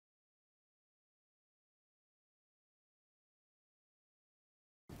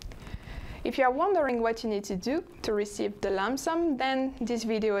If you are wondering what you need to do to receive the lump sum, then this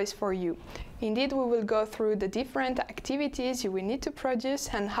video is for you. Indeed, we will go through the different activities you will need to produce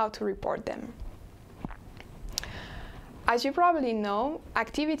and how to report them. As you probably know,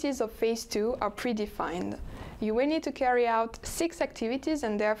 activities of Phase 2 are predefined. You will need to carry out 6 activities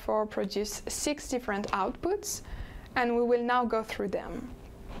and therefore produce 6 different outputs, and we will now go through them.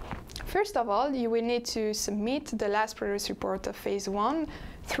 First of all, you will need to submit the last progress report of Phase 1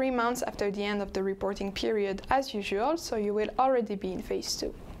 3 months after the end of the reporting period as usual, so you will already be in Phase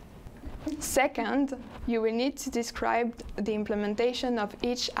 2. Second, you will need to describe the implementation of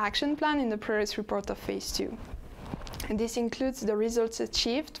each action plan in the progress report of Phase 2. And this includes the results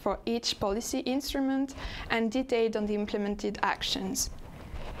achieved for each policy instrument and detailed on the implemented actions.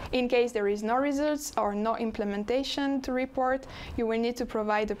 In case there is no results or no implementation to report, you will need to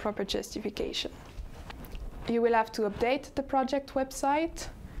provide the proper justification. You will have to update the project website.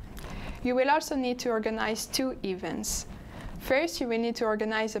 You will also need to organize 2 events. First, you will need to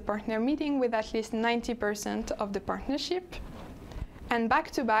organize a partner meeting with at least 90% of the partnership. And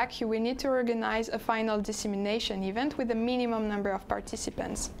back-to-back, you will need to organize a final dissemination event with a minimum number of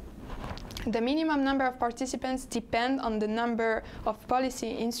participants. The minimum number of participants depend on the number of policy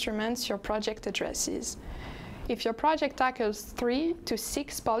instruments your project addresses. If your project tackles 3 to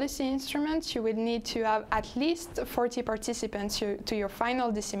 6 policy instruments, you will need to have at least 40 participants to your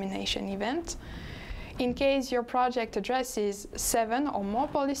final dissemination event. In case your project addresses 7 or more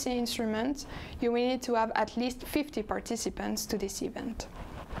policy instruments, you will need to have at least 50 participants to this event.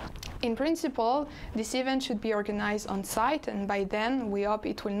 In principle, this event should be organized on site, and by then we hope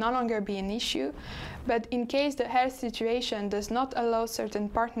it will no longer be an issue. But in case the health situation does not allow certain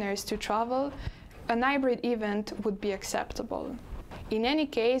partners to travel, an hybrid event would be acceptable. In any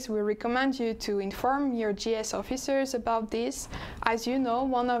case, we recommend you to inform your GS officers about this. As you know,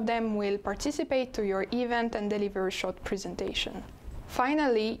 one of them will participate to your event and deliver a short presentation.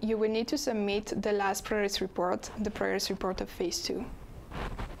 Finally, you will need to submit the last progress report, the progress report of Phase 2.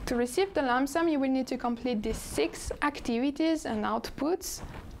 To receive the lump sum, you will need to complete these 6 activities and outputs.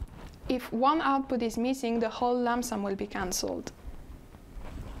 If one output is missing, the whole lump sum will be cancelled.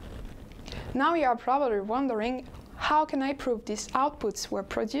 Now you are probably wondering, how can I prove these outputs were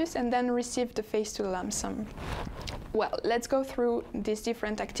produced and then receive the Phase 2 lump sum? Well, let's go through these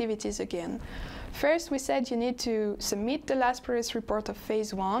different activities again. First, we said you need to submit the last progress report of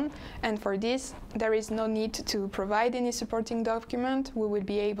Phase 1, and for this, there is no need to provide any supporting document. We will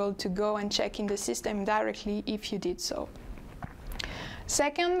be able to go and check in the system directly if you did so.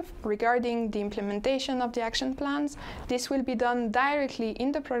 Second, regarding the implementation of the action plans, this will be done directly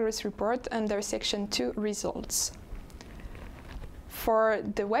in the progress report under Section 2 Results. For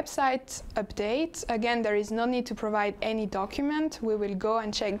the website update, again, there is no need to provide any document. We will go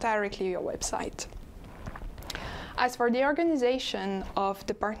and check directly your website. As for the organization of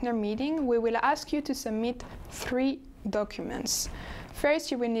the partner meeting, we will ask you to submit 3 documents.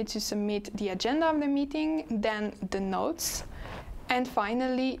 First, you will need to submit the agenda of the meeting, then the notes, and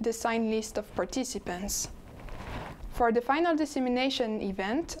finally, the signed list of participants. For the final dissemination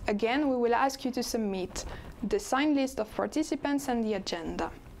event, again, we will ask you to submit the signed list of participants and the agenda.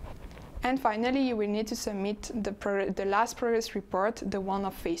 And finally, you will need to submit the last progress report, the one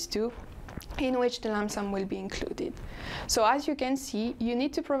of Phase 2, in which the lump sum will be included. So as you can see, you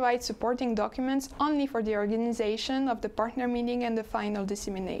need to provide supporting documents only for the organization of the partner meeting and the final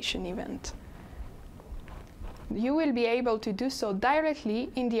dissemination event. You will be able to do so directly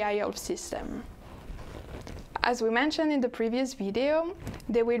in the iHelp system. As we mentioned in the previous video,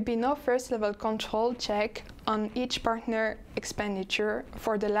 there will be no first-level control check on each partner expenditure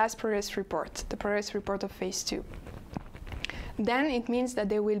for the last progress report, the progress report of Phase 2. Then it means that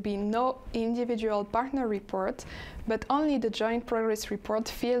there will be no individual partner report, but only the joint progress report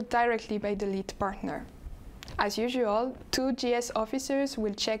filled directly by the lead partner. As usual, 2 GS officers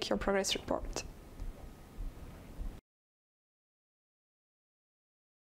will check your progress report.